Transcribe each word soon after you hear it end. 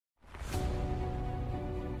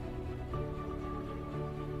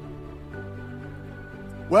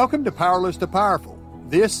Welcome to Powerless to Powerful.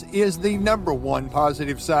 This is the #1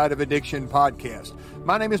 positive side of addiction podcast.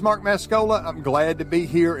 My name is Mark Mascola. I'm glad to be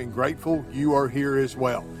here and grateful you are here as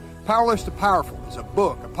well. Powerless to Powerful is a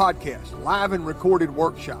book, a podcast, live and recorded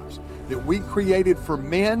workshops that we created for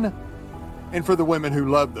men and for the women who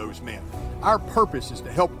love those men. Our purpose is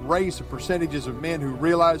to help raise the percentages of men who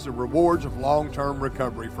realize the rewards of long-term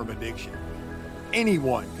recovery from addiction.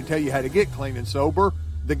 Anyone can tell you how to get clean and sober.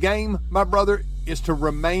 The game, my brother, is to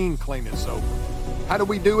remain clean and sober. How do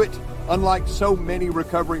we do it? Unlike so many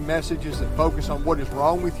recovery messages that focus on what is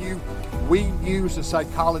wrong with you, we use the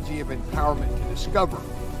psychology of empowerment to discover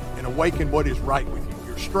and awaken what is right with you,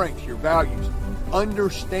 your strengths, your values,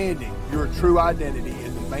 understanding your true identity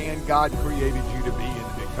and the man God created you to be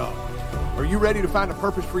and to become. Are you ready to find a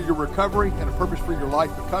purpose for your recovery and a purpose for your life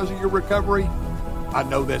because of your recovery? I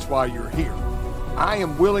know that's why you're here. I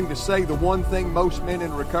am willing to say the one thing most men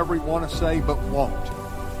in recovery want to say but won't.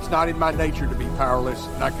 It's not in my nature to be powerless,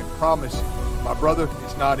 and I can promise you, my brother,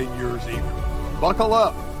 it's not in yours either. Buckle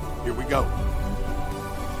up. Here we go.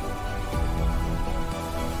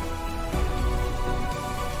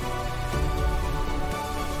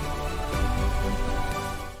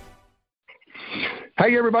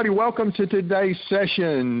 Hey, everybody. Welcome to today's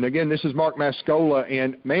session. Again, this is Mark Mascola,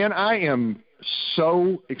 and man, I am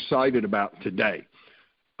so excited about today.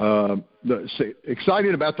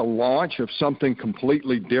 Excited about the launch of something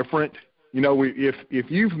completely different. You know,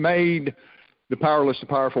 if you've made the Powerless to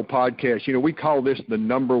Powerful podcast, you know, we call this the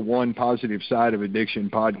 #1 positive side of addiction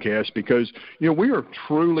podcast because, you know, we are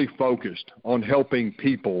truly focused on helping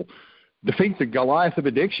people defeat the Goliath of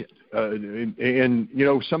addiction. And, you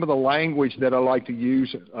know, some of the language that I like to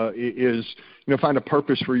use is, you know, find a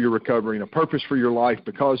purpose for your recovery and a purpose for your life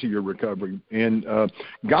because of your recovery. And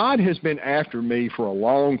God has been after me for a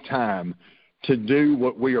long time to do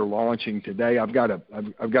what we are launching today. I've got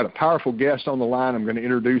a powerful guest on the line I'm going to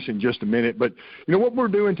introduce in just a minute. But, you know, what we're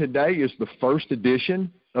doing today is the first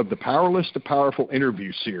edition of the Powerless to Powerful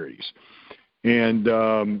interview series. And,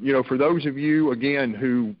 you know, for those of you, again,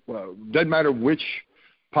 who doesn't matter which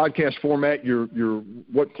podcast format,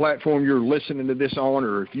 what platform you're listening to this on,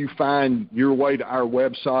 or if you find your way to our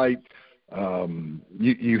website,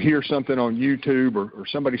 you hear something on YouTube or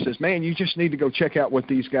somebody says, man, you just need to go check out what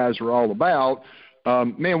these guys are all about.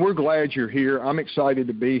 Man, we're glad you're here. I'm excited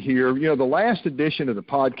to be here. You know, the last edition of the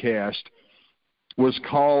podcast was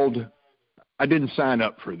called I Didn't Sign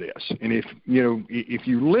Up for This. And if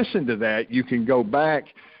you listen to that, you can go back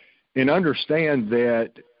and understand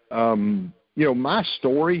that, you know, my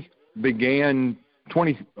story began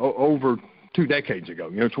over 2 decades ago,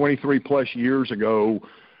 you know, 23 plus years ago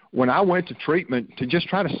when I went to treatment to just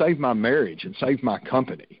try to save my marriage and save my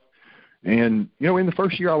company. And, you know, in the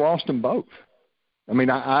first year I lost them both. I mean,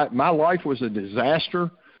 my life was a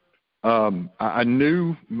disaster. I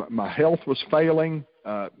knew my health was failing.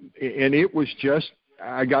 And it was just,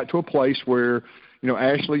 I got to a place where, you know,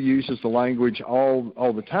 Ashley uses the language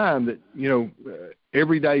all the time that, you know,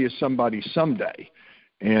 every day is somebody's someday.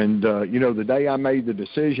 And, you know, the day I made the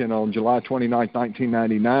decision on July 29th,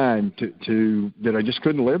 1999 that I just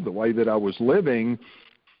couldn't live the way that I was living,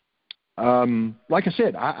 like I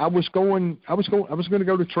said, I was going to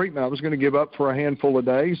go to treatment. I was going to give up for a handful of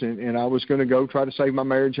days and I was going to go try to save my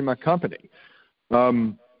marriage and my company.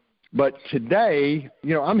 But today,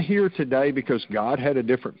 you know, I'm here today because God had a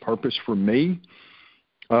different purpose for me.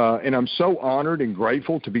 And I'm so honored and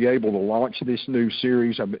grateful to be able to launch this new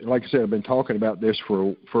series. Like I said, I've been talking about this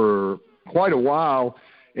for quite a while,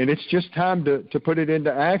 and it's just time to put it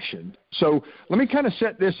into action. So let me kind of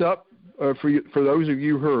set this up for those of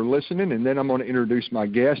you who are listening, and then I'm going to introduce my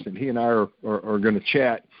guest, and he and I are going to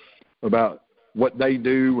chat about what they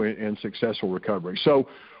do and successful recovery. So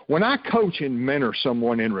when I coach and mentor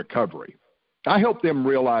someone in recovery, I help them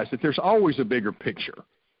realize that there's always a bigger picture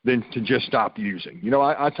than to just stop using. You know,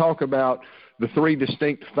 I talk about the 3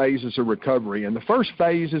 distinct phases of recovery, and the first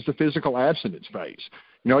phase is the physical abstinence phase.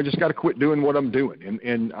 You know, I just got to quit doing what I'm doing,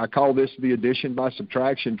 and I call this the addition by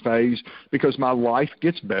subtraction phase because my life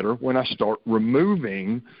gets better when I start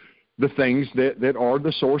removing the things that are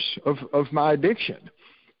the source of my addiction.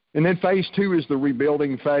 And then phase 2 is the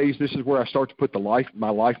rebuilding phase. This is where I start to put my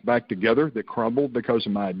life back together that crumbled because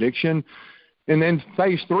of my addiction. And then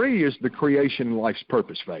phase 3 is the creation and life's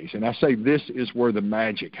purpose phase. And I say this is where the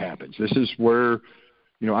magic happens. This is where,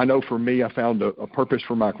 you know, I know for me, I found a purpose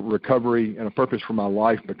for my recovery and a purpose for my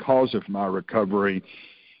life because of my recovery.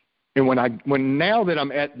 And now that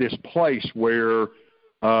I'm at this place where,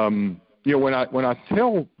 when I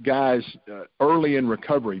tell guys early in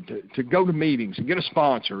recovery to go to meetings and get a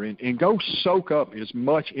sponsor and go soak up as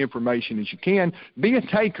much information as you can, be a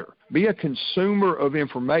taker, be a consumer of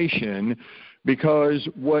information, because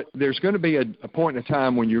there's going to be a point in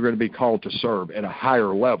time when you're going to be called to serve at a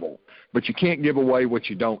higher level, but you can't give away what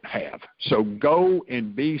you don't have. So go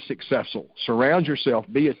and be successful. Surround yourself.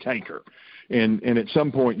 Be a taker. And at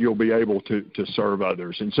some point you'll be able to serve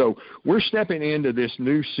others. And so we're stepping into this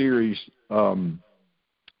new series,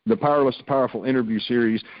 the Powerless to Powerful interview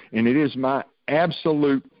series, and it is my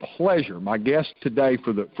absolute pleasure. My guest today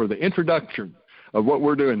for the introduction of what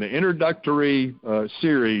we're doing, the introductory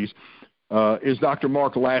series, is Dr.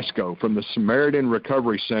 Mark Lasko from the Samaritan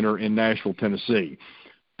Recovery Center in Nashville, Tennessee.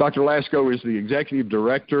 Dr. Lasko is the executive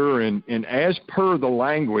director, and as per the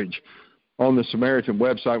language on the Samaritan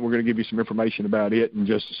website, we're going to give you some information about it in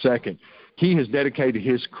just a second. He has dedicated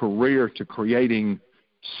his career to creating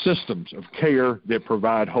systems of care that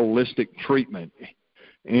provide holistic treatment.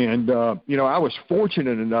 And, I was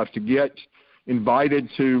fortunate enough to get invited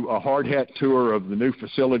to a hard hat tour of the new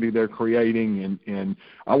facility they're creating. And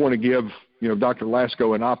I want to give, Dr.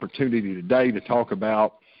 Lasko an opportunity today to talk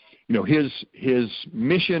about, his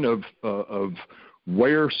mission of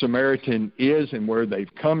where Samaritan is and where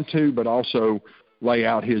they've come to, but also lay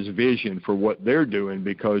out his vision for what they're doing,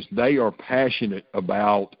 because they are passionate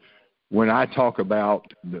about, when I talk about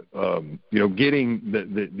getting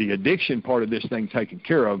the addiction part of this thing taken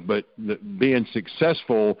care of, but being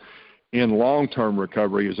successful in long-term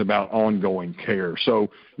recovery is about ongoing care. So,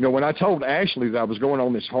 when I told Ashley that I was going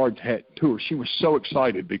on this hard hat tour, she was so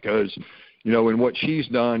excited because in what she's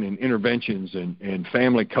done in interventions and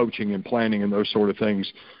family coaching and planning and those sort of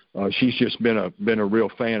things, she's just been a real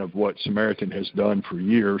fan of what Samaritan has done for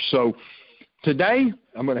years. So today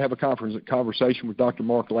I'm going to have a conversation with Dr.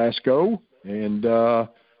 Mark Lasko. And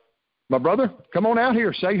my brother, come on out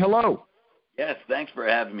here. Say hello. Yes, thanks for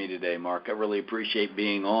having me today, Mark. I really appreciate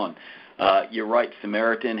being on. You're right.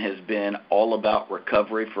 Samaritan has been all about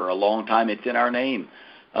recovery for a long time. It's in our name.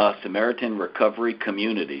 Samaritan Recovery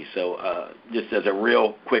Community. So just as a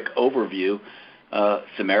real quick overview,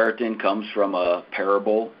 Samaritan comes from a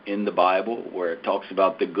parable in the Bible where it talks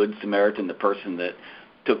about the Good Samaritan, the person that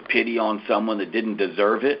took pity on someone that didn't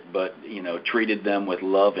deserve it, but, treated them with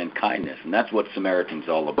love and kindness. And that's what Samaritan's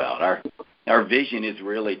all about. Our vision is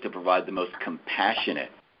really to provide the most compassionate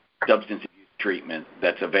substance abuse treatment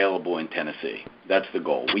that's available in Tennessee. That's the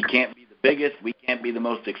goal. We can't be the biggest. We can't be the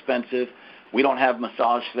most expensive. We don't have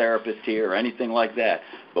massage therapists here or anything like that,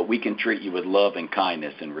 but we can treat you with love and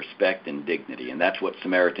kindness and respect and dignity, and that's what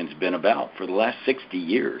Samaritan's been about for the last 60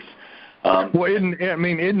 years. Well, isn't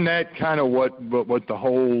that kind of what the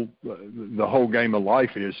whole game of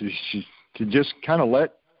life is to just kind of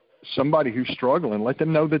let somebody who's struggling, let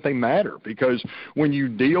them know that they matter? Because when you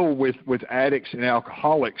deal with addicts and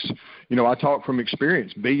alcoholics, I talk from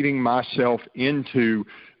experience, beating myself into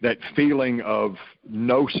that feeling of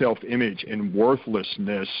no self-image and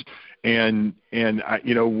worthlessness. And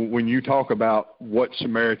when you talk about what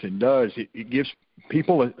Samaritan does, it gives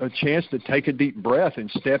people a chance to take a deep breath and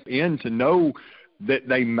step in to know that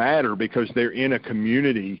they matter, because they're in a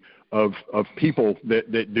community of people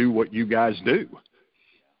that do what you guys do.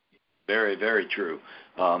 Very, very true.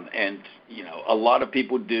 And a lot of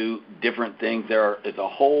people do different things. There is a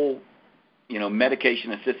whole,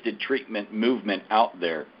 medication-assisted treatment movement out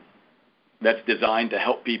there that's designed to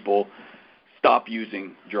help people stop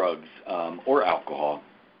using drugs or alcohol.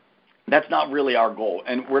 That's not really our goal,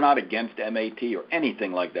 and we're not against MAT or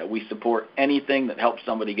anything like that. We support anything that helps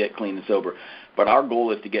somebody get clean and sober, but our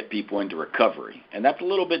goal is to get people into recovery, and that's a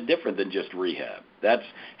little bit different than just rehab. That's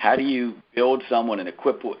how do you build someone and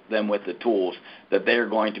equip them with the tools that they are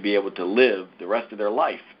going to be able to live the rest of their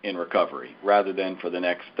life in recovery rather than for the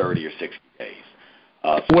next 30 or 60 days.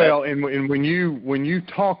 And when you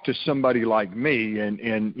talk to somebody like me, and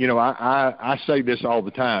I say this all the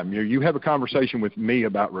time, you have a conversation with me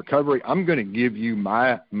about recovery, I'm going to give you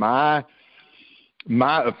my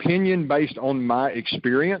opinion based on my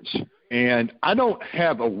experience, and I don't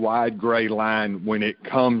have a wide gray line when it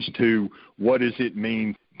comes to what does it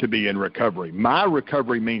mean to be in recovery. My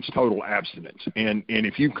recovery means total abstinence, and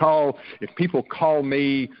if people call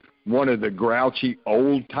me one of the grouchy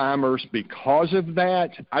old-timers because of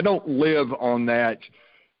that, I don't live on that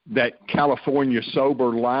California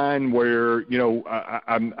sober line where,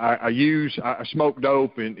 I smoke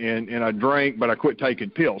dope and I drink, but I quit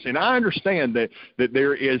taking pills. And I understand that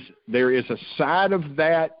there is a side of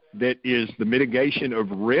that is the mitigation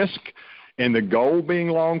of risk and the goal being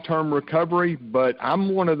long-term recovery, but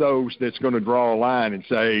I'm one of those that's going to draw a line and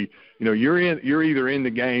say, you're either in the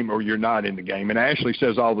game or you're not in the game. And Ashley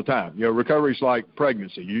says all the time, recovery's like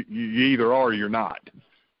pregnancy. You either are or you're not.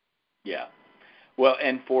 Yeah. Well,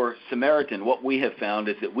 and for Samaritan, what we have found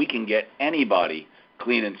is that we can get anybody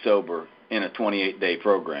clean and sober in a 28-day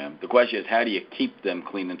program. The question is, how do you keep them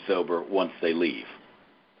clean and sober once they leave?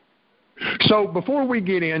 So before we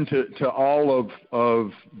get into all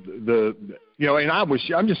of the and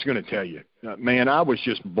I'm just going to tell you, man, I was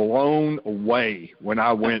just blown away when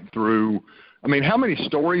I went through. I mean, how many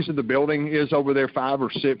stories of the building is over there? 5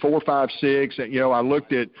 or 6, 4, 5, 6. I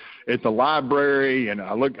looked at the library, and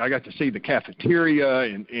I got to see the cafeteria,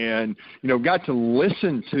 and got to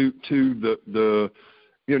listen to the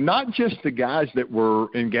not just the guys that were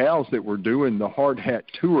and gals that were doing the hard hat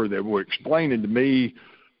tour that were explaining to me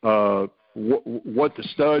what the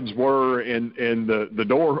studs were and the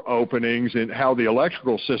door openings and how the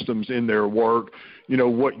electrical systems in there work.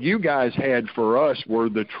 What you guys had for us were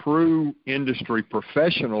the true industry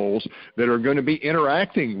professionals that are going to be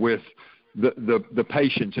interacting with the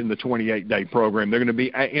patients in the 28-day program. They're going to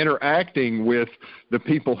be interacting with the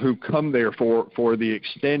people who come there for the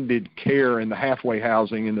extended care and the halfway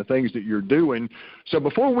housing and the things that you're doing. So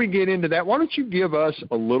before we get into that, why don't you give us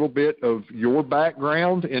a little bit of your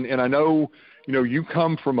background? And I know, you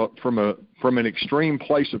come from an extreme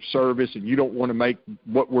place of service, and you don't want to make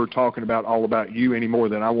what we're talking about all about you any more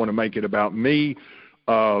than I want to make it about me.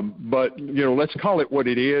 But let's call it what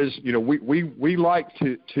it is. We like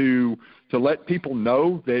to let people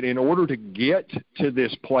know that in order to get to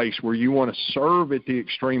this place where you want to serve at the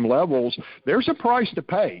extreme levels, there's a price to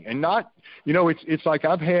pay. And not, it's like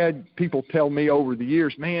I've had people tell me over the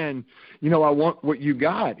years, man, I want what you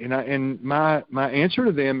got. And my answer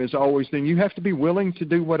to them is always, then you have to be willing to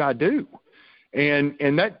do what I do.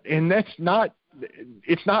 And that's not,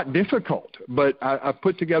 it's not difficult, but I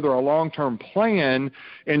put together a long-term plan.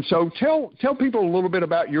 And so tell people a little bit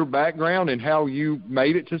about your background and how you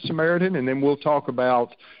made it to Samaritan, and then we'll talk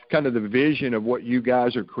about kind of the vision of what you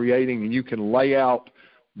guys are creating, and you can lay out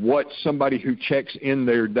what somebody who checks in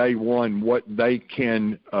there day one, what they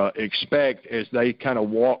can expect as they kind of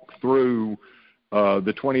walk through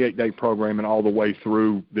the 28-day program and all the way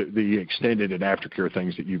through the extended and aftercare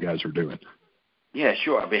things that you guys are doing. Yeah,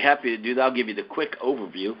 sure. I'd be happy to do that. I'll give you the quick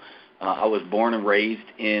overview. I was born and raised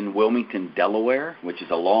in Wilmington, Delaware, which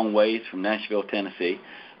is a long ways from Nashville, Tennessee.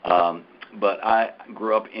 But I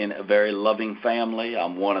grew up in a very loving family.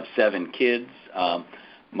 I'm one of 7 kids.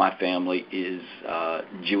 My family is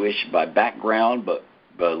Jewish by background, but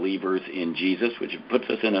believers in Jesus, which puts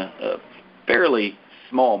us in a fairly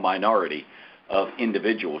small minority of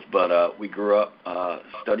individuals. But we grew up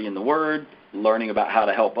studying the Word, learning about how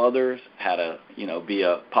to help others, how to, be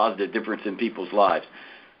a positive difference in people's lives.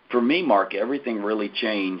 For me, Mark, everything really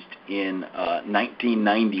changed in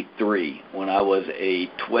 1993 when I was a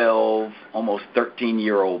 12, almost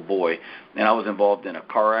 13-year-old boy, and I was involved in a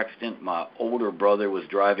car accident. My older brother was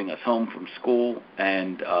driving us home from school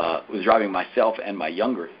and was driving myself and my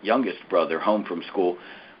youngest brother home from school.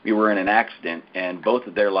 We were in an accident, and both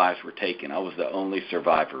of their lives were taken. I was the only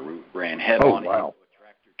survivor. We ran head-on into a tractor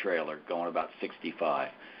trailer going about 65.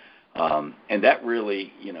 And that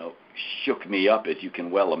really, shook me up, as you can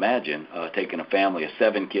well imagine. Taking a family of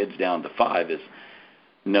 7 kids down to 5 is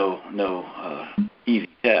no easy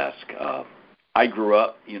task. I grew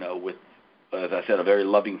up, with, as I said, a very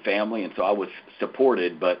loving family, and so I was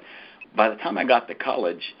supported. But by the time I got to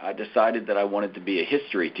college, I decided that I wanted to be a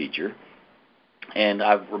history teacher. And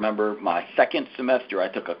I remember my second semester, I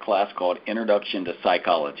took a class called Introduction to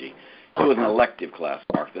Psychology. It was an elective class,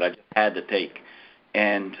 Mark, that I just had to take.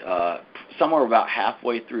 And somewhere about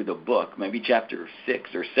halfway through the book, maybe chapter 6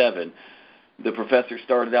 or 7, the professor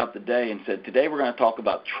started out the day and said, today we're going to talk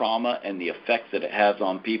about trauma and the effects that it has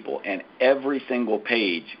on people. And every single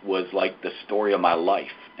page was like the story of my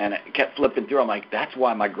life. And I kept flipping through. I'm like, that's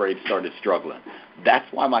why my grades started struggling. That's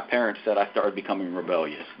why my parents said I started becoming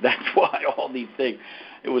rebellious. That's why all these things.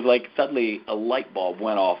 It was like suddenly a light bulb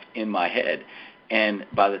went off in my head. And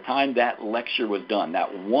by the time that lecture was done,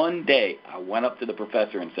 that one day, I went up to the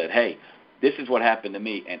professor and said, hey, this is what happened to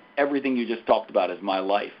me, and everything you just talked about is my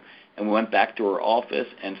life. And we went back to her office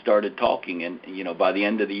and started talking. And, by the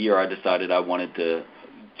end of the year, I decided I wanted to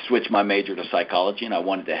switch my major to psychology, and I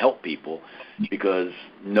wanted to help people because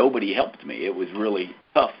nobody helped me. It was really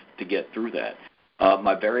tough to get through that.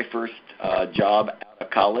 My very first job out of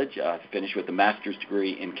college, I finished with a master's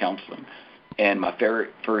degree in counseling. And my very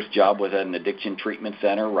first job was at an addiction treatment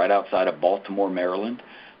center right outside of Baltimore, Maryland.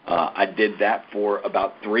 I did that for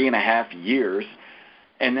about 3.5 years.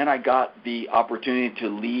 And then I got the opportunity to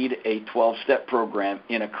lead a 12-step program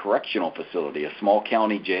in a correctional facility, a small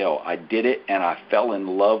county jail. I did it, and I fell in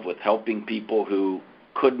love with helping people who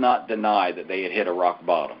could not deny that they had hit a rock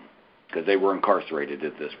bottom because they were incarcerated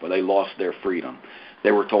at this point. They lost their freedom.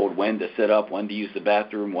 They were told when to sit up, when to use the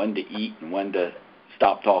bathroom, when to eat, and when to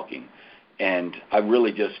stop talking. And I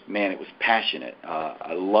really just, man, it was passionate.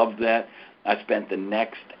 I loved that. I spent the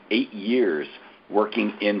next 8 years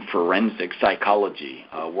working in forensic psychology,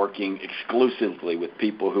 working exclusively with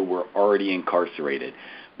people who were already incarcerated.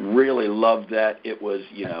 Really loved that. It was,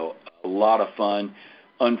 a lot of fun.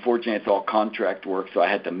 Unfortunately, it's all contract work, so I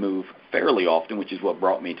had to move fairly often, which is what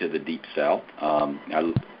brought me to the Deep South.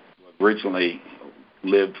 I originally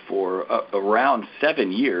lived for around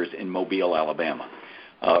 7 years in Mobile, Alabama.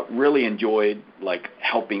 Really enjoyed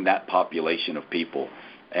helping that population of people.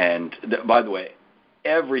 And by the way,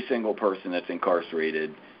 every single person that's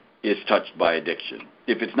incarcerated is touched by addiction.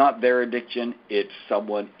 If it's not their addiction, it's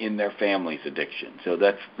someone in their family's addiction. So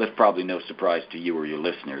that's probably no surprise to you or your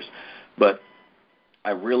listeners. But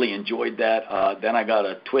I really enjoyed that. Then I got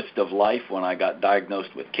a twist of life when I got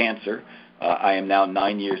diagnosed with cancer. I am now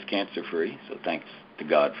 9 years cancer-free, so thanks to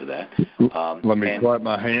God for that. Let me clap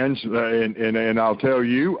my hands, and I'll tell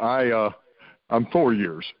you, I'm 4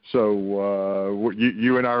 years, so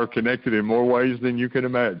you and I are connected in more ways than you can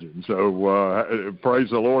imagine. So praise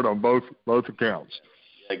the Lord on both accounts.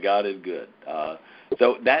 Yeah, God is good.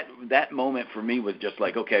 So that moment for me was just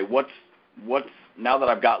like, okay, what's now that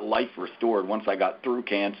I've got life restored, once I got through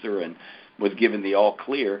cancer and was given the all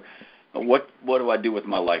clear, what do I do with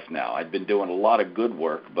my life now? I'd been doing a lot of good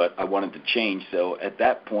work, but I wanted to change. So at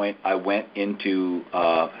that point, I went into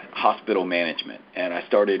hospital management, and I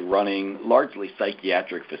started running largely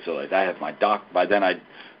psychiatric facilities. I have by then I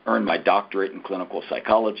earned my doctorate in clinical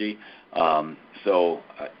psychology,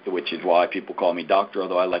 which is why people call me doctor,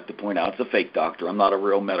 although I like to point out it's a fake doctor. I'm not a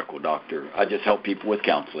real medical doctor. I just help people with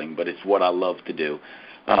counseling, but it's what I love to do.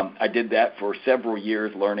 I did that for several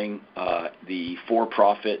years, learning the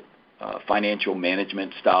for-profit financial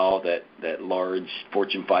management style that large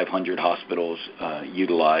Fortune 500 hospitals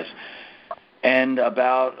utilize. And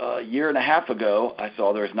about a year and a half ago, I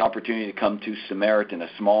saw there was an opportunity to come to Samaritan, a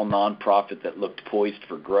small nonprofit that looked poised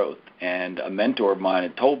for growth. And a mentor of mine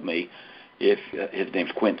had told me, his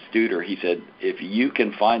name's Quint Studer, he said, if you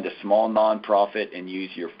can find a small nonprofit and use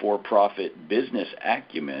your for-profit business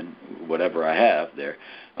acumen, whatever I have there,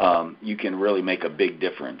 you can really make a big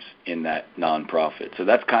difference in that nonprofit. So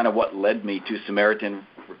that's kind of what led me to Samaritan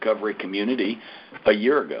Recovery Community a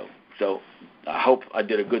year ago. So I hope I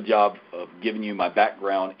did a good job of giving you my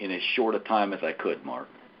background in as short a time as I could, Mark.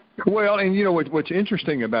 Well, and what's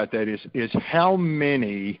interesting about that is how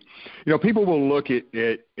many, people will look at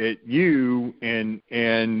you and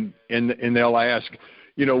they'll ask,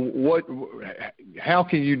 how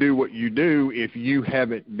can you do what you do if you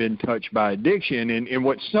haven't been touched by addiction? And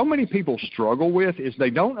what so many people struggle with is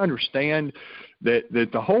they don't understand that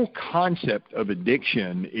the whole concept of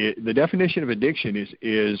addiction, the definition of addiction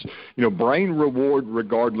is brain reward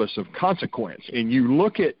regardless of consequence. And you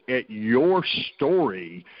look at your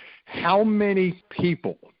story, how many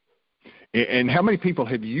people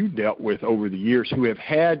have you dealt with over the years who have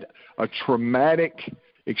had a traumatic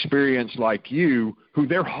experience like you, who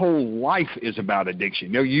their whole life is about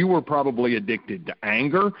addiction? You were probably addicted to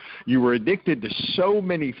anger. You were addicted to so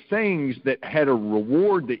many things that had a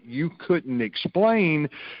reward that you couldn't explain,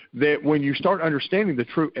 that when you start understanding the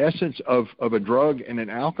true essence of a drug and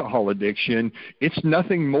an alcohol addiction, it's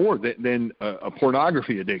nothing more than a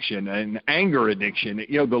pornography addiction, an anger addiction.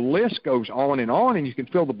 The list goes on, and you can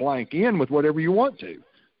fill the blank in with whatever you want to.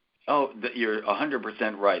 Oh, you're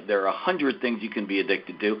 100% right. There are 100 things you can be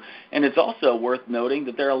addicted to, and it's also worth noting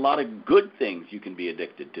that there are a lot of good things you can be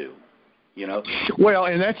addicted to. Well,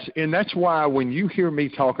 and that's why when you hear me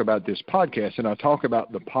talk about this podcast and I talk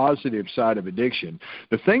about the positive side of addiction,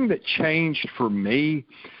 the thing that changed for me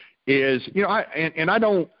is, I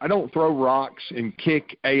don't throw rocks and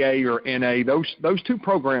kick AA or NA. Those two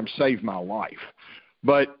programs saved my life,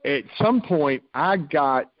 but at some point I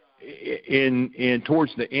got in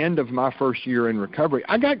towards the end of my first year in recovery,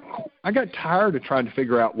 I got tired of trying to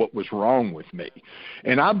figure out what was wrong with me,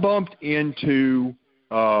 and I bumped into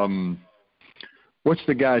what's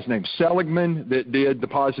the guy's name, Seligman, that did the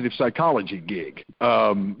positive psychology gig,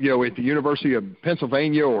 at the University of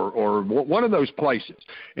Pennsylvania or one of those places,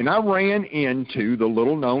 and I ran into the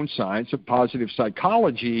little known science of positive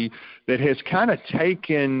psychology that has kind of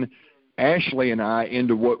taken Ashley and I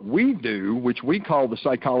into what we do, which we call the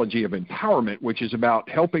psychology of empowerment, which is about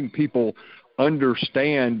helping people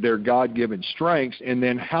understand their God-given strengths and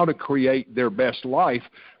then how to create their best life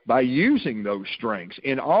by using those strengths.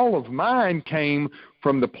 And all of mine came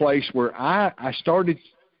from the place where I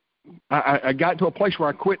got to a place where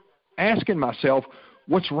I quit asking myself,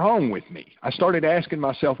 what's wrong with me? I started asking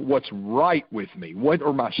myself, what's right with me? What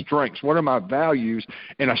are my strengths? What are my values?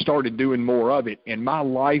 And I started doing more of it, and my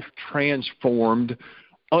life transformed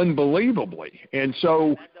unbelievably. And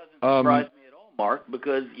so that doesn't surprise me at all, Mark,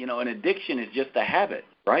 because, an addiction is just a habit,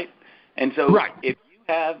 right? And so right. If you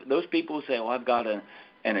have those people who say, I've got an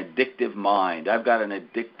addictive mind, I've got an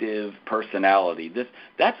addictive personality,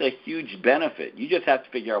 that's a huge benefit. You just have to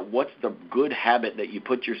figure out what's the good habit that you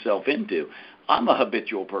put yourself into. I'm a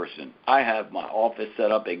habitual person. I have my office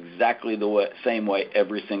set up exactly the same way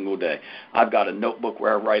every single day. I've got a notebook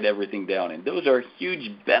where I write everything down, and those are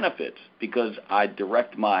huge benefits because I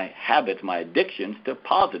direct my habits, my addictions, to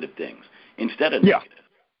positive things instead of negative.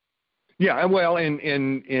 Yeah, well,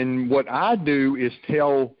 and what I do is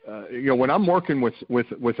tell, when I'm working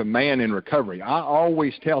with a man in recovery, I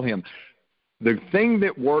always tell him the thing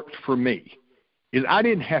that worked for me is I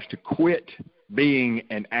didn't have to quit being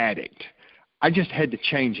an addict. I just had to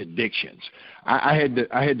change addictions. I had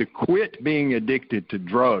to quit being addicted to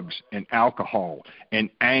drugs and alcohol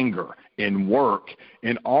and anger and work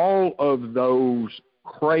and all of those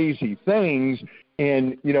crazy things.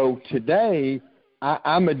 And, today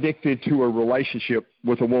I'm addicted to a relationship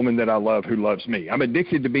with a woman that I love who loves me. I'm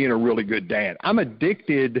addicted to being a really good dad. I'm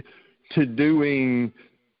addicted to doing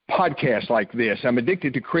podcasts like this. I'm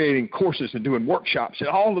addicted to creating courses and doing workshops and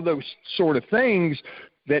all of those sort of things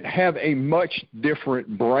that have a much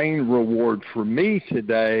different brain reward for me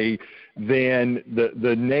today than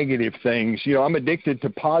the negative things. I'm addicted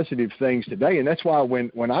to positive things today, and that's why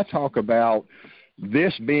when I talk about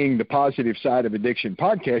this being the Positive Side of Addiction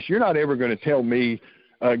podcast, you're not ever going to tell me,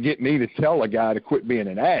 get me to tell a guy to quit being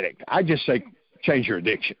an addict. I just say change your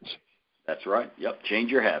addictions. That's right. Yep,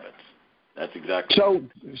 change your habits. That's exactly.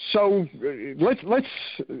 So let's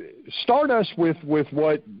start us with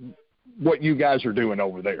what you guys are doing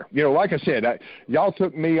over there. Like I said, y'all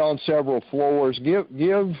took me on several floors. Give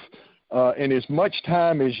in as much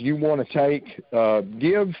time as you want to take,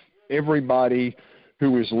 give everybody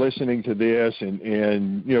who is listening to this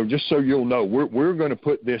and just so you'll know, we're going to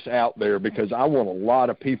put this out there because I want a lot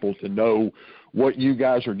of people to know what you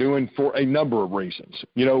guys are doing for a number of reasons.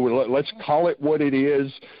 Let's call it what it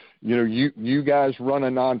is. You guys run a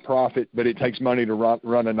nonprofit, but it takes money to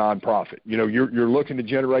run a nonprofit. You're looking to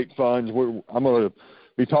generate funds. I'm going to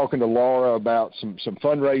be talking to Laura about some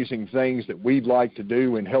fundraising things that we'd like to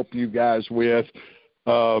do and help you guys with,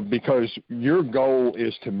 because your goal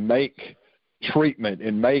is to make treatment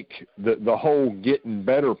and make the whole getting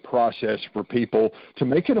better process for people, to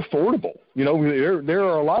make it affordable. There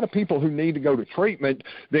are a lot of people who need to go to treatment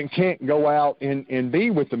that can't go out and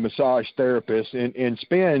be with the massage therapist and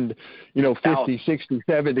spend, $50,000, $60,000,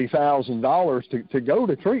 $70,000 to go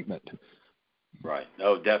to treatment. Right.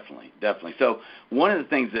 Oh, definitely. So one of the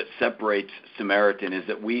things that separates Samaritan is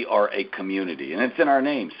that we are a community, and it's in our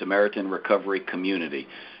name, Samaritan Recovery Community.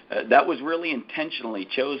 That was really intentionally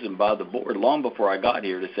chosen by the board long before I got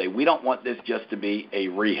here to say we don't want this just to be a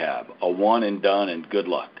rehab, a one and done and good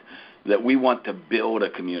luck, that we want to build a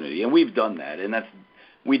community. And we've done that, and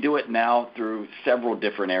we do it now through several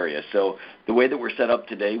different areas. So the way that we're set up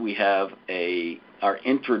today, we have our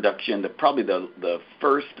introduction, probably the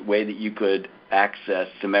first way that you could access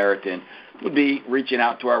Samaritan would be reaching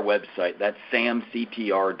out to our website. That's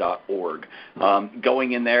samctr.org.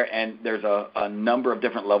 Going in there, and there's a number of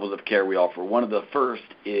different levels of care we offer. One of the first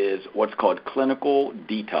is what's called clinical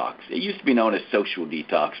detox. It used to be known as social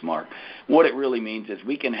detox, Mark. What it really means is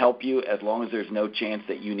we can help you as long as there's no chance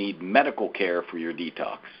that you need medical care for your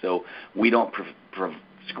detox. So we don't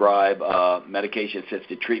prescribe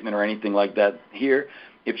medication-assisted treatment or anything like that here.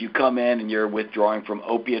 If you come in and you're withdrawing from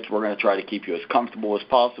opiates, we're going to try to keep you as comfortable as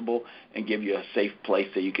possible and give you a safe place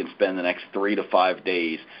that you can spend the next 3 to 5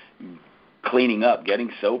 days cleaning up,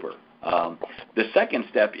 getting sober. The second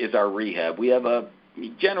step is our rehab. We have a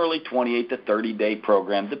generally 28 to 30-day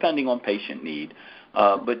program, depending on patient need.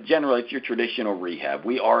 But generally, it's your traditional rehab.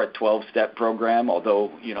 We are a 12-step program,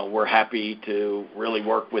 although, we're happy to really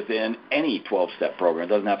work within any 12-step program. It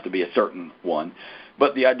doesn't have to be a certain one.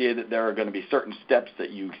 But the idea that there are going to be certain steps that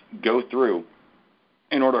you go through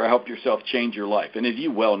in order to help yourself change your life. And as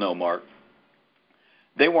you well know, Mark,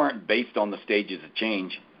 they weren't based on the stages of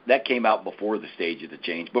change. that came out before the stage of the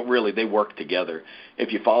change, but really they work together.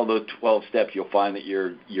 If you follow those 12 steps, you'll find that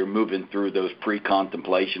you're moving through those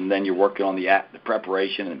pre-contemplation, then you're working on the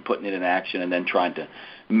preparation and putting it in action and then trying to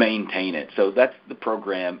maintain it. So that's the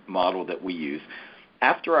program model that we use.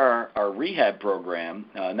 After our rehab program,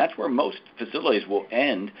 and that's where most facilities will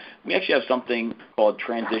end, we actually have something called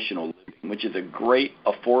transitional living, which is a great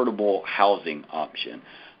affordable housing option.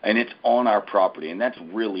 And it's on our property, and that's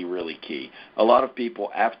really, really key. A lot of people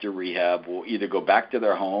after rehab will either go back to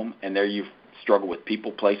their home, and there you struggle with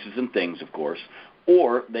people, places, and things, of course,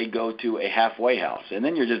 or they go to a halfway house. And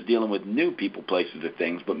then you're just dealing with new people, places, or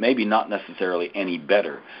things, but maybe not necessarily any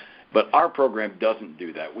better. But our program doesn't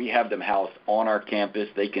do that. We have them housed on our campus.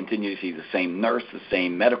 They continue to see the same nurse, the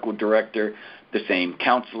same medical director, the same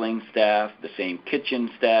counseling staff, the same kitchen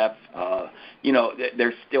staff.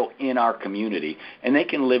 They're still in our community, and they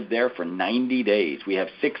can live there for 90 days. We have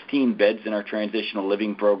 16 beds in our transitional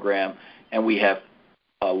living program, and we have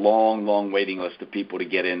a long, long waiting list of people to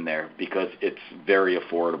get in there because it's very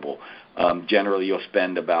affordable. Generally, you'll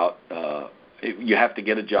spend about you have to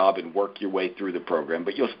get a job and work your way through the program,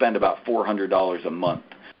 but you'll spend about $400 a month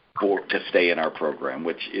to stay in our program,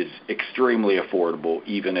 which is extremely affordable.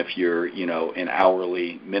 Even if you're, an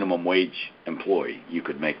hourly minimum wage employee, you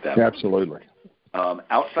could make that. Absolutely.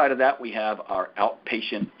 Outside of that, we have our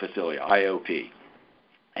outpatient facility, IOP.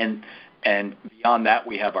 And beyond that,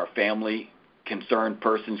 we have our family concerned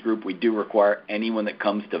persons group. We do require anyone that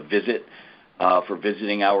comes to visit for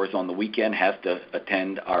visiting hours on the weekend has to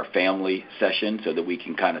attend our family session so that we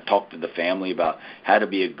can kind of talk to the family about how to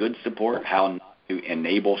be a good support, how not to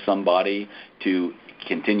enable somebody to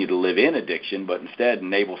continue to live in addiction, but instead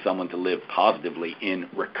enable someone to live positively in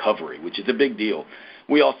recovery, which is a big deal.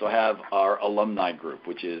 We also have our alumni group,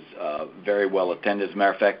 which is very well attended. As a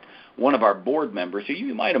matter of fact, one of our board members, who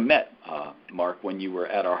you might have met, Mark, when you were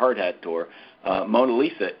at our Hard Hat tour, Mona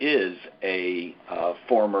Lisa is a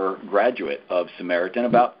former graduate of Samaritan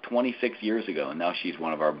about 26 years ago, and now she's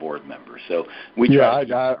one of our board members. So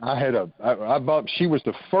I bumped. She was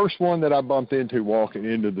the first one that I bumped into walking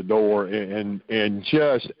into the door, and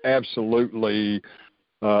just absolutely.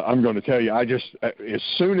 I'm going to tell you, as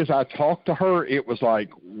soon as I talked to her, it was like,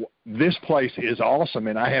 this place is awesome,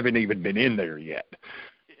 and I haven't even been in there yet.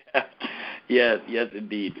 Yes,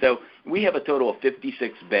 indeed. So we have a total of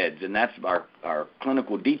 56 beds, and that's our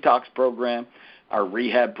clinical detox program, our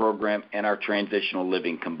rehab program, and our transitional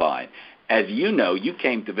living combined. As you know, you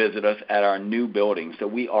came to visit us at our new building. So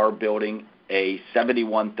we are building a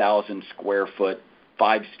 71,000 square foot,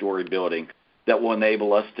 5-story building that will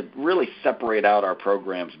enable us to really separate out our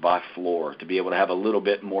programs by floor, to be able to have a little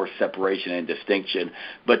bit more separation and distinction,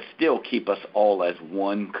 but still keep us all as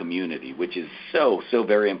one community, which is so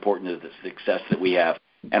very important to the success that we have.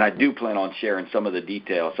 And I do plan on sharing some of the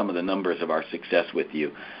details, some of the numbers of our success with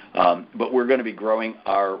you. But we're going to be growing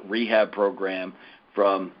our rehab program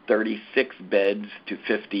from 36 beds to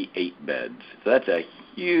 58 beds. So that's a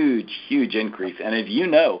huge increase. And as you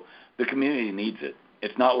know, the community needs it.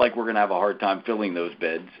 It's not like we're going to have a hard time filling those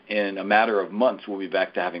beds. In a matter of months, we'll be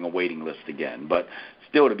back to having a waiting list again. But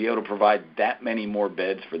still, to be able to provide that many more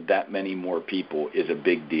beds for that many more people is a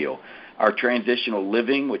big deal. Our transitional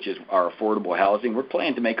living, which is our affordable housing, we're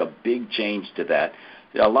planning to make a big change to that.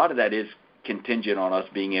 A lot of that is contingent on us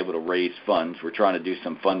being able to raise funds. We're trying to do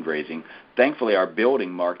some fundraising. Thankfully, our building,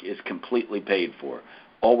 Mark, is completely paid for.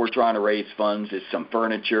 All we're trying to raise funds is some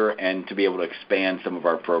furniture and to be able to expand some of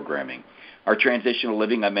our programming. Our transitional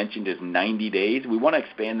living, I mentioned, is 90 days. We want to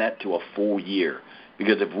expand that to a full year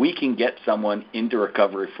because if we can get someone into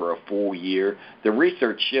recovery for a full year, the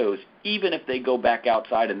research shows even if they go back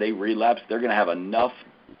outside and they relapse, they're going to have enough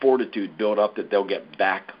fortitude built up that they'll get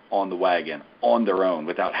back on the wagon on their own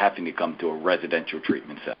without having to come to a residential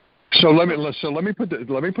treatment center. So let me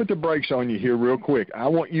put the brakes on you here real quick. I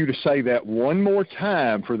want you to say that one more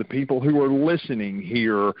time for the people who are listening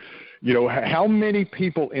here. How many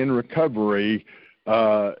people in recovery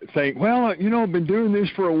think, well, I've been doing this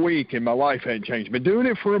for a week and my life hadn't changed. Been doing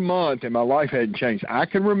it for a month and my life hadn't changed. I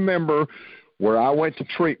can remember where I went to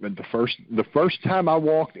treatment the first time I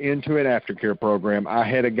walked into an aftercare program, I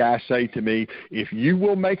had a guy say to me, if you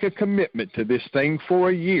will make a commitment to this thing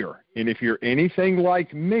for a year, and if you're anything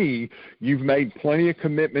like me, you've made plenty of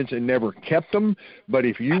commitments and never kept them, but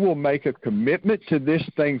if you will make a commitment to this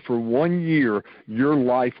thing for 1 year, your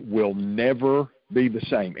life will never be the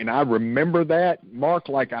same. And I remember that, Mark,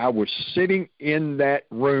 like I was sitting in that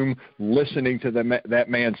room listening to that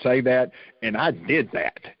man say that, and I did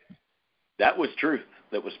that. That was truth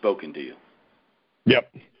that was spoken to you.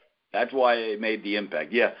 Yep. That's why it made the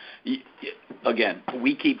impact. Yeah. Again,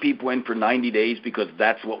 we keep people in for 90 days because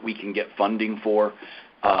that's what we can get funding for.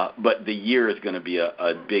 But the year is going to be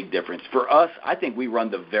a big difference. For us, I think we run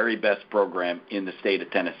the very best program in the state of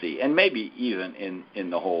Tennessee, and maybe even in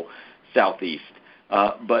the whole Southeast.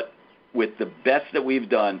 But with the best that we've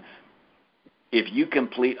done, if you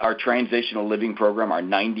complete our transitional living program, our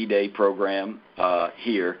 90-day program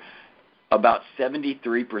here, about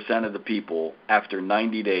 73% of the people after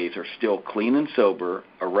 90 days are still clean and sober,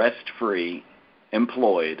 arrest-free,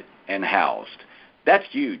 employed, and housed. That's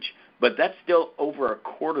huge, but that's still over a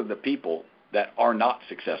quarter of the people that are not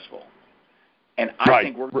successful. And I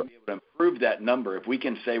think we're going to be able to improve that number. If we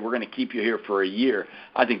can say we're going to keep you here for a year,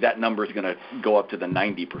 I think that number is going to go up to the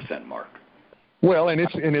 90% mark. Well, and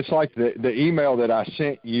it's like the email that I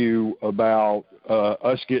sent you about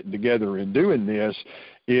us getting together and doing this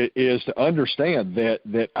is to understand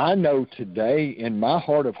that I know today in my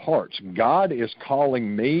heart of hearts, God is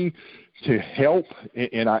calling me to help,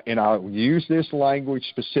 and I'll use this language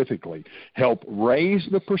specifically, help raise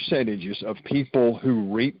the percentages of people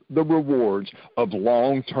who reap the rewards of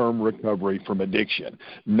long-term recovery from addiction.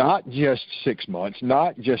 Not just 6 months,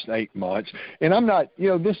 not just 8 months. And I'm not,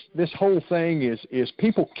 this whole thing is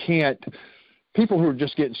people who are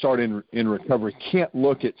just getting started in recovery can't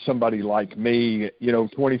look at somebody like me,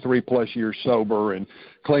 23 plus years sober and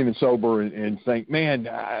clean and sober and think, man,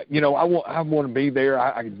 I want to be there,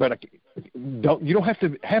 but you don't have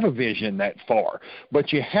to have a vision that far,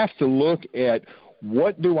 but you have to look at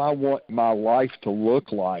what do I want my life to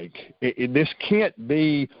look like. This can't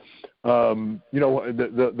be,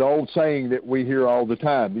 the old saying that we hear all the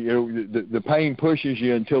time. The pain pushes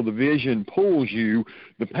you until the vision pulls you.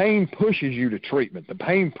 The pain pushes you to treatment. The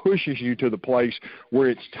pain pushes you to the place where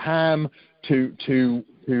it's time to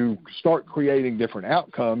start creating different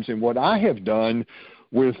outcomes. And what I have done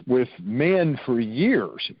with men for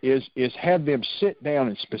years is have them sit down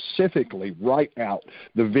and specifically write out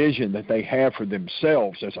the vision that they have for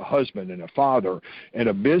themselves as a husband and a father and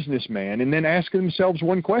a businessman, and then ask themselves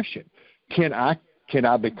one question: Can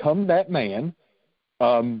I become that man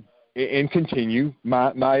and continue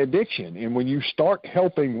my addiction? And when you start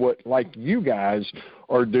helping what like you guys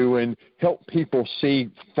are doing, help people see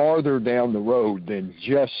farther down the road than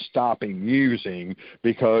just stopping using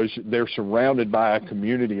because they're surrounded by a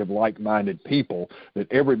community of like-minded people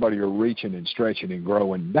that everybody are reaching and stretching and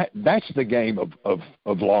growing. That's the game of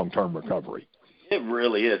long-term recovery. It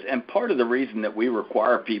really is. And part of the reason that we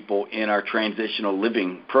require people in our transitional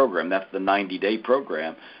living program, that's the 90-day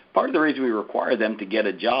program, part of the reason we require them to get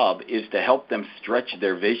a job is to help them stretch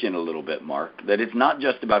their vision a little bit, Mark, that it's not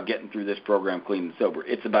just about getting through this program clean and sober.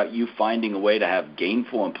 It's about you finding a way to have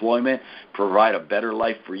gainful employment, provide a better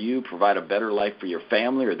life for you, provide a better life for your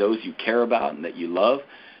family or those you care about and that you love.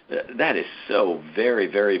 That is so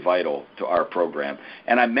very, very vital to our program.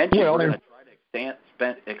 And I mentioned we're going to try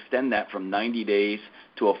to extend that from 90 days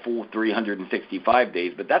to a full 365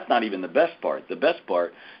 days, but that's not even the best part. The best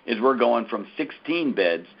part is we're going from 16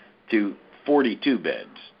 beds to 42 beds,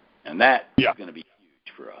 and that is going to be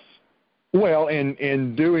huge for us. Well,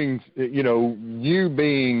 and doing, you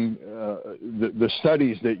being the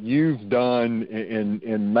studies that you've done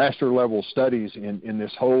in master level studies in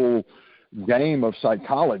this whole game of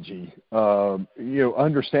psychology,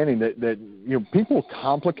 understanding that people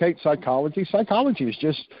complicate psychology. Psychology is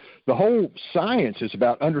just, the whole science is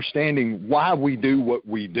about understanding why we do what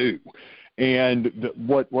we do. And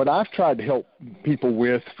what I've tried to help people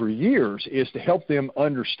with for years is to help them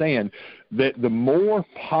understand that the more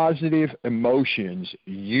positive emotions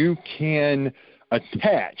you can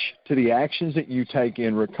attach to the actions that you take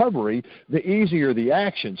in recovery, the easier the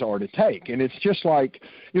actions are to take. And it's just like,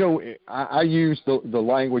 I use the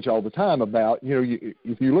language all the time about,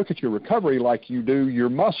 if you look at your recovery like you do your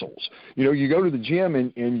muscles, you go to the gym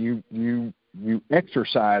and you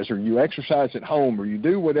exercise, or you exercise at home, or you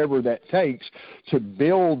do whatever that takes to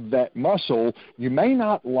build that muscle. You may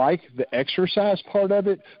not like the exercise part of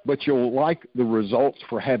it, but you'll like the results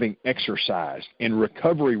for having exercised. And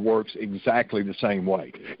recovery works exactly the same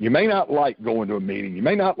way. You may not like going to a meeting. You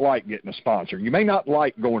may not like getting a sponsor. You may not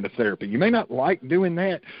like going to therapy. You may not like doing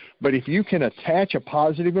that. But if you can attach a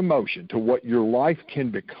positive emotion to what your life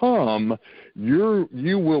can become, you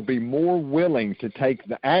will be more willing to take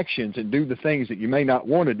the actions and do the things that you may not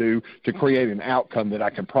want to do to create an outcome that I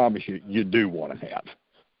can promise you do want to have.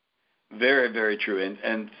 Very, very true.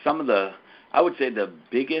 And some of I would say the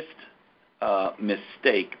biggest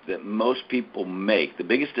mistake that most people make, the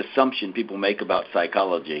biggest assumption people make about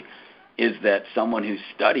psychology is that someone who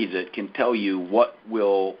studies it can tell you what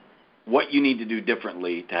you need to do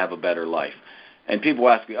differently to have a better life. And people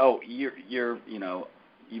ask me, oh,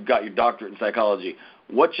 you've got your doctorate in psychology.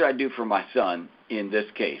 What should I do for my son in this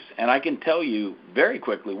case? And I can tell you very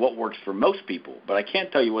quickly what works for most people, but I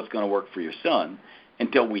can't tell you what's going to work for your son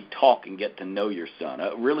until we talk and get to know your son.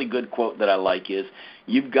 A really good quote that I like is,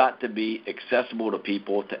 you've got to be accessible to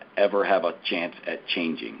people to ever have a chance at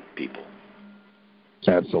changing people.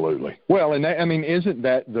 Absolutely. Well, and isn't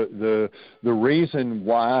that the reason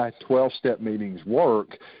why 12-step meetings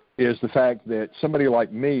work is the fact that somebody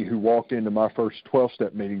like me who walked into my first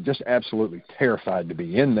 12-step meeting just absolutely terrified to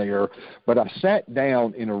be in there, but I sat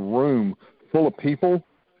down in a room full of people,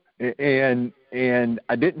 and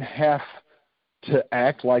I didn't have to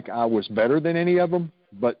act like I was better than any of them,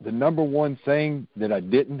 but the number one thing that I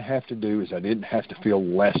didn't have to do is I didn't have to feel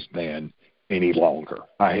less than any longer.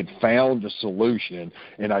 I had found a solution,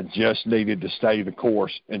 and I just needed to stay the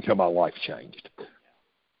course until my life changed.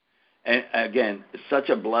 And again, such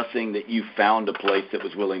a blessing that you found a place that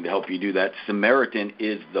was willing to help you do that. Samaritan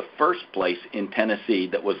is the first place in Tennessee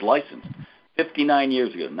that was licensed. 59 years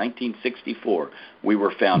ago, 1964, we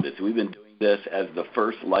were founded. So we've been doing this as the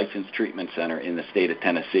first licensed treatment center in the state of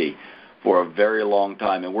Tennessee for a very long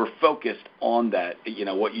time. And we're focused on that,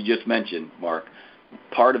 what you just mentioned, Mark.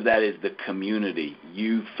 Part of that is the community.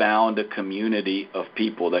 You found a community of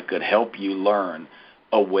people that could help you learn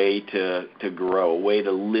a way to grow, a way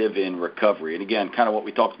to live in recovery. And again, kind of what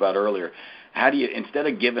we talked about earlier, how do you, instead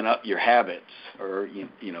of giving up your habits or,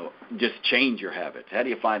 just change your habits, how do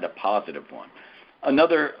you find a positive one?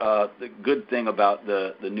 Another the good thing about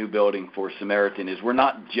the new building for Samaritan is we're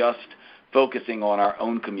not just focusing on our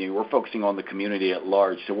own community, we're focusing on the community at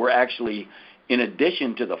large. So we're actually, in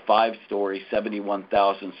addition to the 5-story,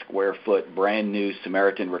 71,000 square foot brand new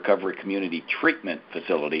Samaritan Recovery Community treatment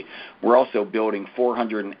facility, we're also building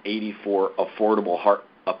 484 affordable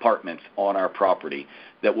apartments on our property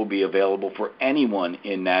that will be available for anyone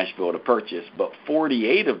in Nashville to purchase, but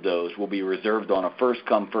 48 of those will be reserved on a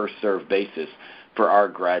first-come, first-served basis for our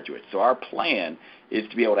graduates. So our plan is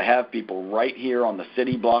to be able to have people right here on the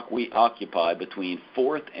city block we occupy between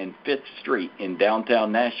 4th and 5th Street in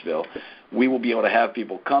downtown Nashville. We will be able to have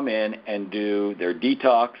people come in and do their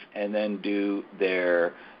detox and then do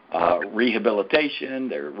their rehabilitation,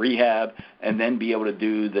 their rehab, and then be able to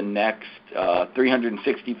do the next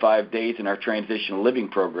 365 days in our transitional living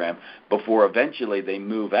program before eventually they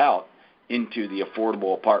move out into the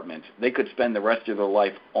affordable apartments. They could spend the rest of their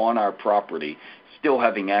life on our property, still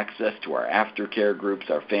having access to our aftercare groups,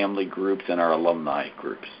 our family groups, and our alumni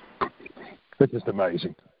groups. It's just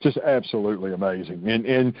amazing. Just absolutely amazing.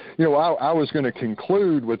 And I was going to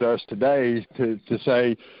conclude with us today to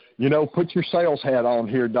say, put your sales hat on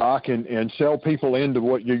here, Doc, and sell people into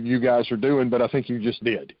what you guys are doing, but I think you just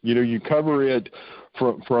did. You cover it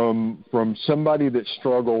from somebody that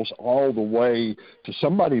struggles all the way to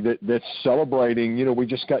somebody that's celebrating. We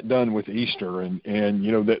just got done with Easter and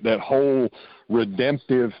that whole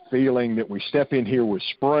redemptive feeling that we step in here with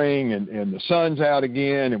spring and the sun's out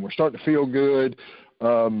again and we're starting to feel good.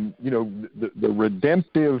 The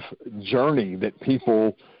redemptive journey that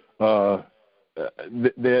people that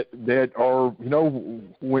are,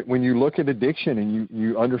 when you look at addiction and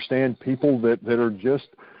you understand people that are just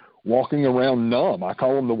walking around numb. I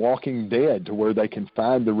call them the walking dead, to where they can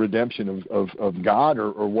find the redemption of God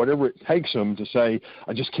or whatever it takes them to say,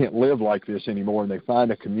 I just can't live like this anymore. And they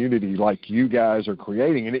find a community like you guys are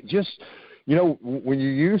creating. And it just, when you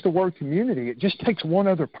use the word community, it just takes one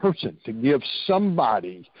other person to give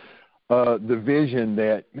somebody the vision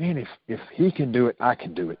that, man, if he can do it, I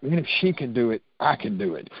can do it. Man, if she can do it, I can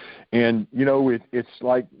do it. And, it's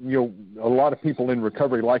like, a lot of people in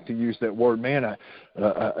recovery like to use that word, man,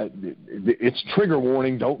 it's trigger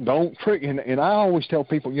warning, don't trigger. And I always tell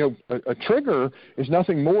people, a trigger is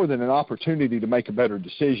nothing more than an opportunity to make a better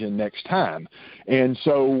decision next time. And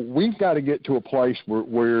so we've got to get to a place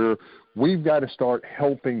where we've got to start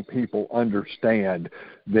helping people understand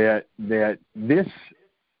that this,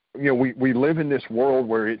 we live in this world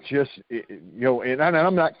where it just, and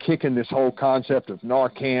I'm not kicking this whole concept of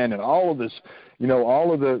Narcan and all of this,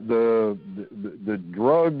 all of the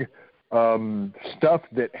drug stuff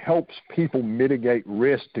that helps people mitigate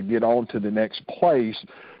risk to get on to the next place.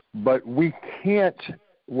 But we can't,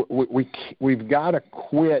 we've got to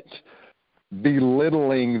quit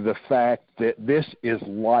belittling the fact that this is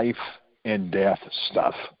life and death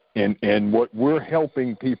stuff. And what we're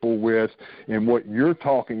helping people with and what you're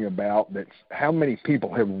talking about, that's how many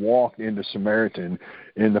people have walked into Samaritan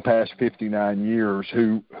in the past 59 years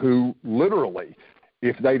who literally,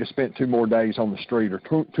 if they'd have spent 2 more days on the street or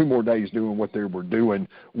two more days doing what they were doing,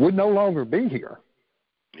 would no longer be here.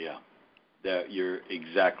 Yeah. You're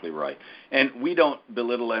exactly right. And we don't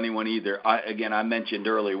belittle anyone either. I mentioned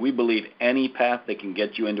earlier, we believe any path that can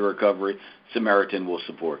get you into recovery, Samaritan will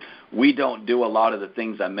support. We don't do a lot of the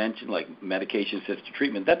things I mentioned, like medication-assisted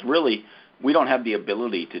treatment. That's really, we don't have the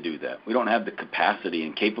ability to do that. We don't have the capacity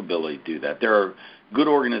and capability to do that. There are good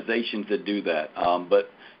organizations that do that. But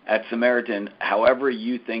at Samaritan, however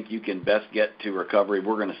you think you can best get to recovery,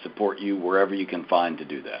 we're going to support you wherever you can find to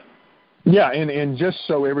do that. Yeah, and just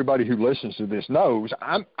so everybody who listens to this knows,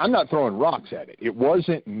 I'm not throwing rocks at it. It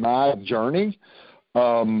wasn't my journey.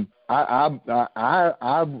 I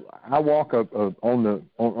walk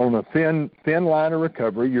on a thin line of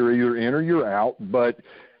recovery. You're either in or you're out. But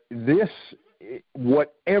this,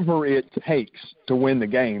 whatever it takes to win the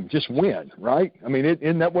game, just win, right? I mean,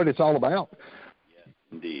 isn't that what it's all about? Yes,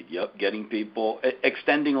 indeed. Yep. Getting people,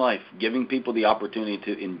 extending life, giving people the opportunity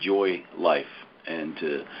to enjoy life and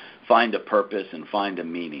to find a purpose and find a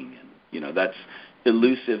meaning. And, that's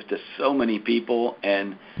elusive to so many people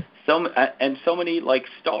and so many like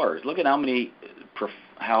stars. Look at how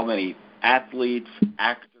many athletes,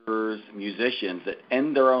 actors, musicians that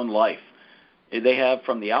end their own life. They have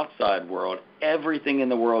from the outside world everything in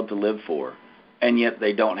the world to live for, and yet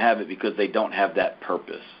they don't have it because they don't have that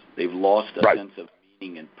purpose. They've lost a sense of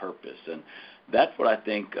meaning and purpose. And that's what I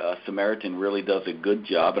think Samaritan really does a good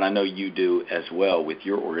job, and I know you do as well with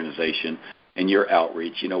your organization and your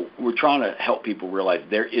outreach. We're trying to help people realize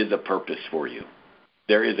there is a purpose for you.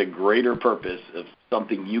 There is a greater purpose of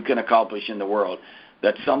something you can accomplish in the world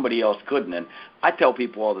that somebody else couldn't. And I tell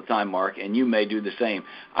people all the time, Mark, and you may do the same,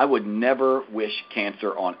 I would never wish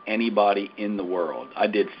cancer on anybody in the world. I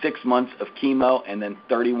did 6 months of chemo and then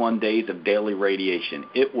 31 days of daily radiation.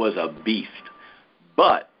 It was a beast.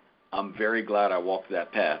 But I'm very glad I walked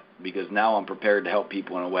that path because now I'm prepared to help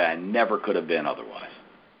people in a way I never could have been otherwise.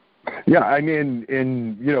 Yeah, I mean,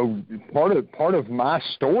 part of my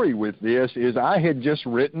story with this is I had just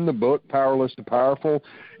written the book Powerless to Powerful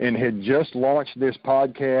and had just launched this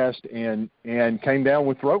podcast and came down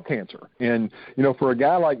with throat cancer. And for a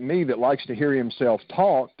guy like me that likes to hear himself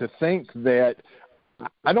talk, to think that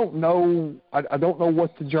I don't know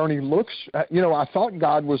what the journey looks. I thought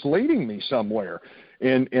God was leading me somewhere.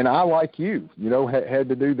 And I, like you, had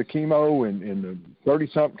to do the chemo and the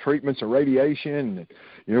 30-something treatments of radiation. And,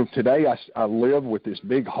 today I live with this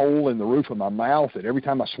big hole in the roof of my mouth that every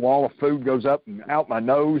time I swallow, food goes up and out my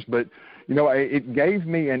nose. But, it gave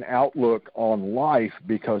me an outlook on life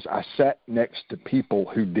because I sat next to people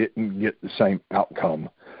who didn't get the same outcome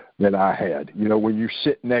that I had. When you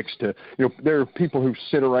sit next to, there are people who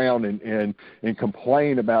sit around and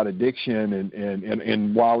complain about addiction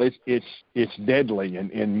and while it's deadly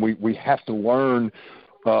and we have to learn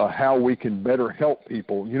how we can better help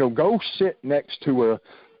people. Go sit next to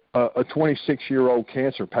a 26-year-old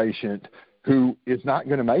cancer patient who is not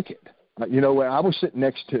going to make it. I was sitting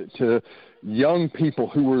next to young people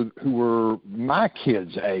who were my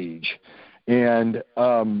kids' age. And,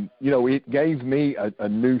 it gave me a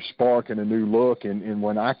new spark and a new look. And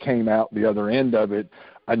when I came out the other end of it,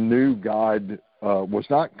 I knew God was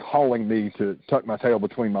not calling me to tuck my tail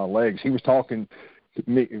between my legs. He was talking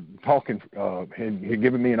and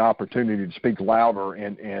giving me an opportunity to speak louder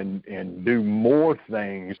and do more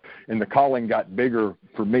things. And the calling got bigger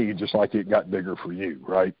for me, just like it got bigger for you,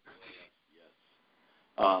 right?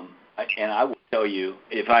 Yes. And I will tell you,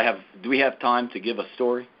 do we have time to give a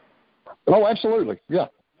story? Oh, absolutely. Yeah.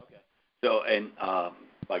 Okay. So, and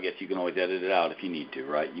I guess you can always edit it out if you need to,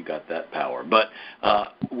 right? You got that power. But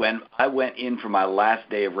when I went in for my last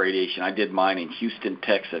day of radiation, I did mine in Houston,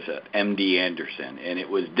 Texas at MD Anderson. And it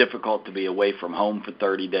was difficult to be away from home for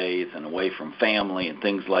 30 days and away from family and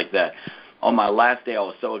things like that. On my last day, I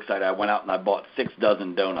was so excited. I went out and I bought 6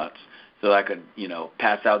 dozen donuts so that I could,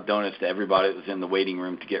 pass out donuts to everybody that was in the waiting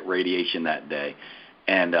room to get radiation that day.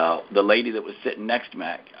 And the lady that was sitting next to me,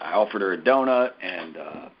 I offered her a donut and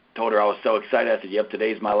told her I was so excited. I said, yep,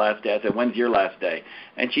 today's my last day. I said, when's your last day?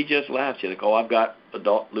 And she just laughed. She's like, oh, I've got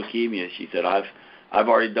adult leukemia. She said, I've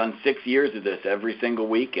already done 6 years of this every single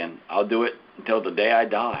week, and I'll do it until the day I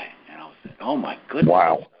die. And I was like, oh, my goodness.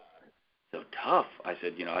 Wow. So tough. I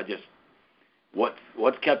said,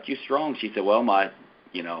 what's kept you strong? She said, well,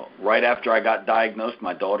 right after I got diagnosed,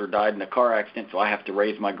 my daughter died in a car accident, so I have to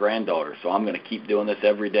raise my granddaughter. So I'm going to keep doing this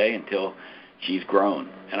every day until she's grown.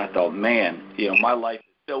 And I thought, man, my life is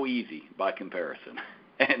so easy by comparison.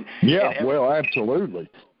 and absolutely.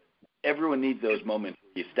 Everyone needs those moments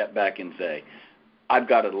where you step back and say, I've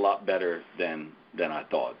got it a lot better than I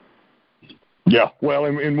thought. Yeah, well,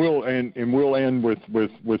 and we'll end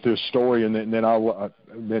with this story, and then I'll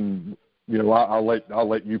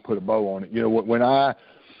let you put a bow on it. When I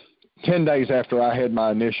 10 days after I had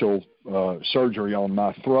my initial surgery on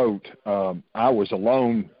my throat, I was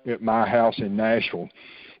alone at my house in Nashville,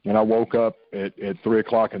 and I woke up at 3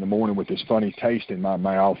 o'clock in the morning with this funny taste in my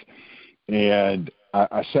mouth, and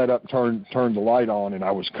I sat up, turned the light on, and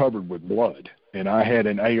I was covered with blood. And I had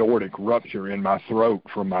an aortic rupture in my throat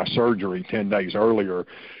from my surgery 10 days earlier,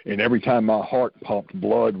 and every time my heart pumped,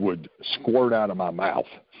 blood would squirt out of my mouth.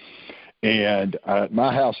 And at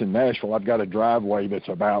my house in Nashville, I've got a driveway that's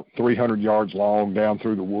about 300 yards long down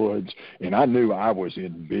through the woods, and I knew I was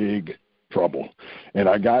in big trouble. And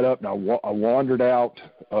I got up and I wandered out,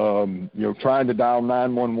 trying to dial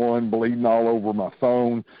 911, bleeding all over my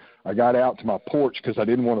phone. I got out to my porch because I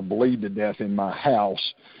didn't want to bleed to death in my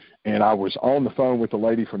house. And I was on the phone with the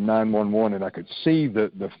lady from 911, and I could see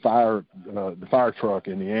the fire truck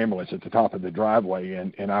and the ambulance at the top of the driveway.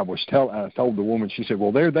 And I told the woman, she said,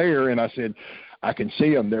 "Well, they're there." And I said, "I can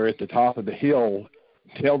see them. They're at the top of the hill.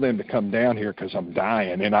 Tell them to come down here because I'm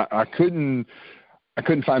dying." And I couldn't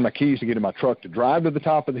find my keys to get in my truck to drive to the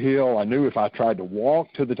top of the hill. I knew if I tried to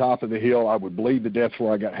walk to the top of the hill, I would bleed to death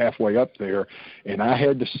before I got halfway up there. And I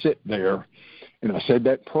had to sit there, and I said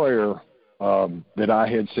that prayer that I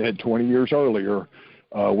had said 20 years earlier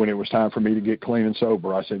when it was time for me to get clean and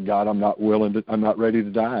sober. I said, "God, I'm not ready to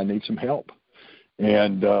die. I need some help."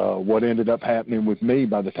 And what ended up happening with me,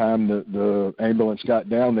 by the time the ambulance got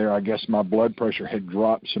down there, I guess my blood pressure had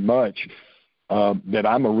dropped so much that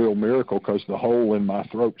I'm a real miracle, because the hole in my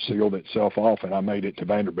throat sealed itself off, and I made it to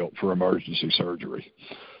Vanderbilt for emergency surgery.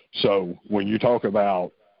 So when you talk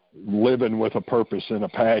about living with a purpose and a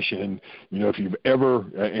passion, if you've ever,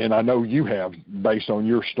 and I know you have, based on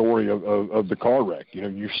your story of the car wreck,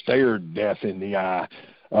 you stared death in the eye,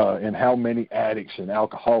 and how many addicts and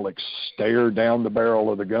alcoholics stare down the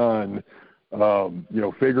barrel of the gun,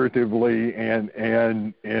 figuratively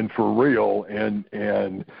and for real, and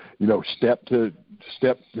step to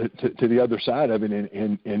the other side of it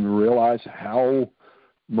and realize how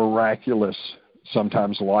miraculous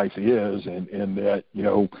sometimes life is, and that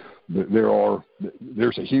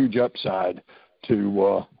there's a huge upside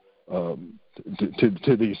to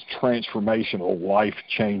these transformational,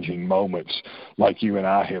 life-changing moments like you and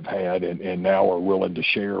I have had, and now are willing to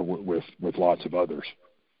share with lots of others.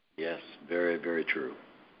 Yes, very, very true.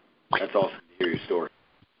 That's awesome to hear your story.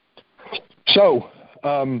 So,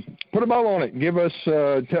 put a bow on it. Give us,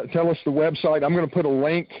 tell us the website. I'm going to put a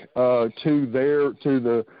link to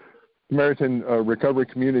the Samaritan Recovery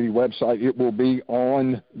Community website. It will be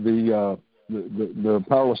on the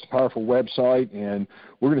Powerless to Powerful website, and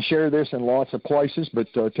we're going to share this in lots of places.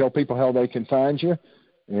 But tell people how they can find you,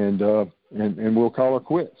 and we'll call it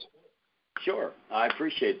quits. Sure, I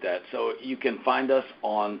appreciate that. So you can find us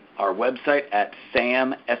on our website at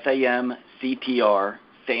samctr.org.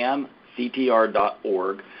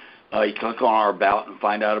 You click on our About and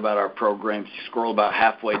find out about our programs. You scroll about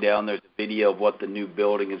halfway down, there's a video of what the new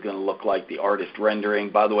building is going to look like, the artist rendering.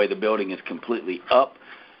 By the way, the building is completely up.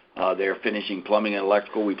 They're finishing plumbing and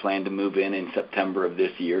electrical. We plan to move in September of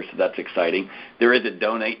this year, so that's exciting. There is a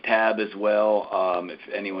donate tab as well. If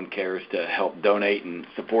anyone cares to help donate and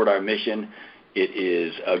support our mission, it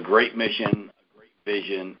is a great mission, a great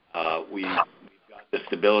vision. We've got the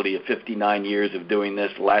stability of 59 years of doing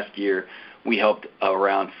this. Last year, we helped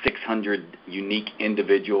around 600 unique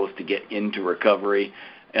individuals to get into recovery.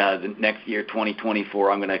 The next year,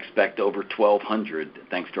 2024, I'm going to expect over 1,200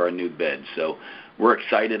 thanks to our new beds. So we're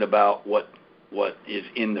excited about what is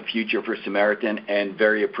in the future for Samaritan, and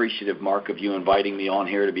very appreciative, Mark, of you inviting me on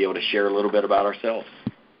here to be able to share a little bit about ourselves.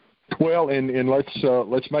 Well, and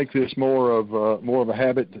let's make this more of a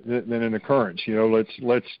habit than an occurrence. Let's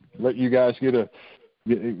let you guys get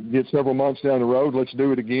several months down the road. Let's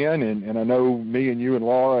do it again. And I know me and you and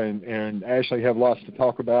Laura and Ashley have lots to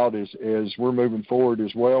talk about as we're moving forward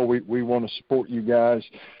as well. We want to support you guys.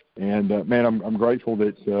 And, man, I'm grateful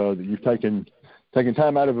that you've taken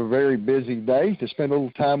time out of a very busy day to spend a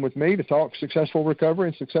little time with me to talk successful recovery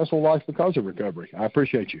and successful life because of recovery. I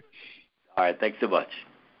appreciate you. All right. Thanks so much.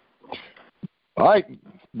 All right,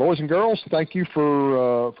 boys and girls, thank you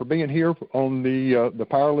for being here on the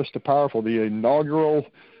Powerless to Powerful, the inaugural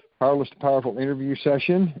Powerless to Powerful interview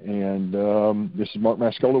session. And this is Mark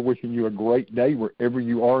Mascola wishing you a great day wherever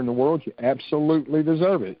you are in the world. You absolutely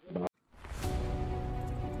deserve it.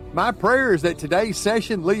 My prayer is that today's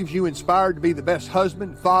session leaves you inspired to be the best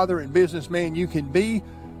husband, father, and businessman you can be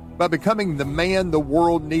by becoming the man the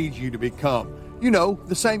world needs you to become.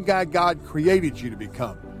 The same guy God created you to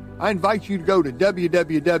become. I invite you to go to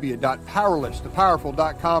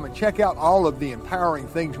www.powerlesstopowerful.com and check out all of the empowering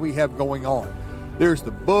things we have going on. There's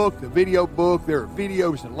the book, the video book. There are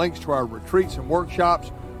videos and links to our retreats and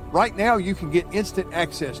workshops. Right now, you can get instant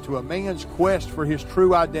access to a man's quest for his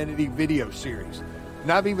true identity video series.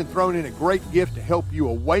 And I've even thrown in a great gift to help you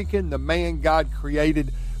awaken the man God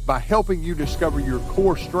created by helping you discover your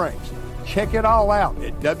core strengths. Check it all out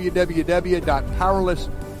at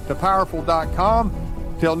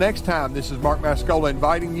www.powerlesstopowerful.com. Till next time, this is Mark Mascola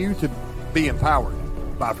inviting you to be empowered.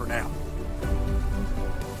 Bye for now.